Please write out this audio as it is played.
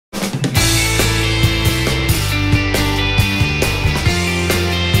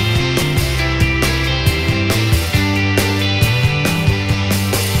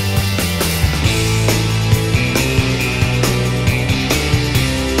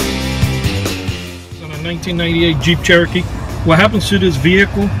1998 Jeep Cherokee. What happens to this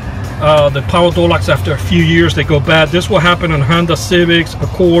vehicle, the power door locks, after a few years they go bad. This will happen on Honda Civics,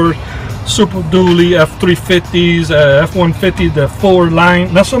 Accord, Super Dually, F350s, F150, the Ford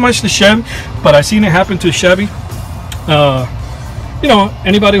line. Not so much the Chevy, but I've seen it happen to Chevy. You know,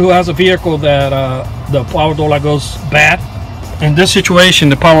 anybody who has a vehicle that the power door lock goes bad, in this situation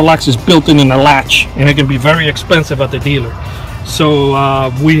the power locks is built in the latch, and it can be very expensive at the dealer. So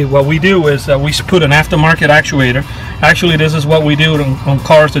what we do is we put an aftermarket actuator. Actually, this is what we do on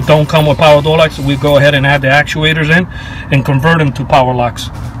cars that don't come with power door locks. We go ahead and add the actuators in and convert them to power locks.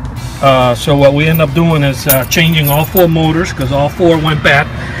 So what we end up doing is changing all 4 motors, because all 4 went bad.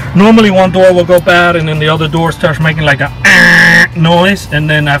 Normally one door will go bad and then the other door starts making like a noise, and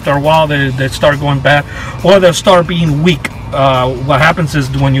then after a while they start going bad, or they'll start being weak. What happens is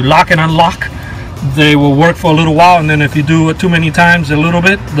when you lock and unlock, they will work for a little while, and then if you do it too many times, a little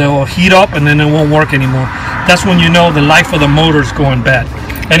bit, they will heat up and then it won't work anymore. That's when you know the life of the motor is going bad.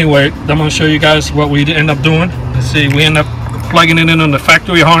 Anyway, I'm going to show you guys what we end up doing. Let's see, we end up plugging it in on the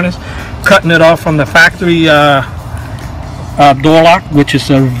factory harness, cutting it off from the factory door lock, which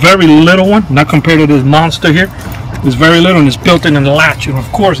is a very little one, not compared to this monster here. It's very little, and it's built in the latch, and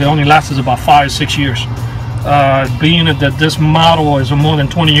of course it only lasts about 5-6 years. Being that this model is more than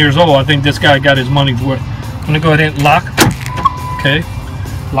 20 years old, I think this guy got his money's worth. I'm gonna go ahead and lock. Okay,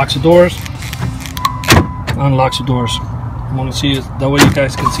 locks the doors, unlocks the doors. I want to see it that way you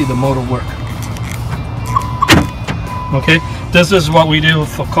guys can see the motor work. Okay, this is what we do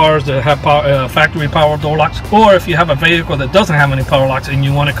for cars that have factory power door locks, or if you have a vehicle that doesn't have any power locks and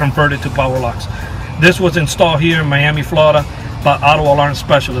you want to convert it to power locks. This was installed here in Miami, Florida by Auto Alarm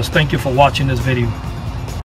Specialists. Thank you for watching this video.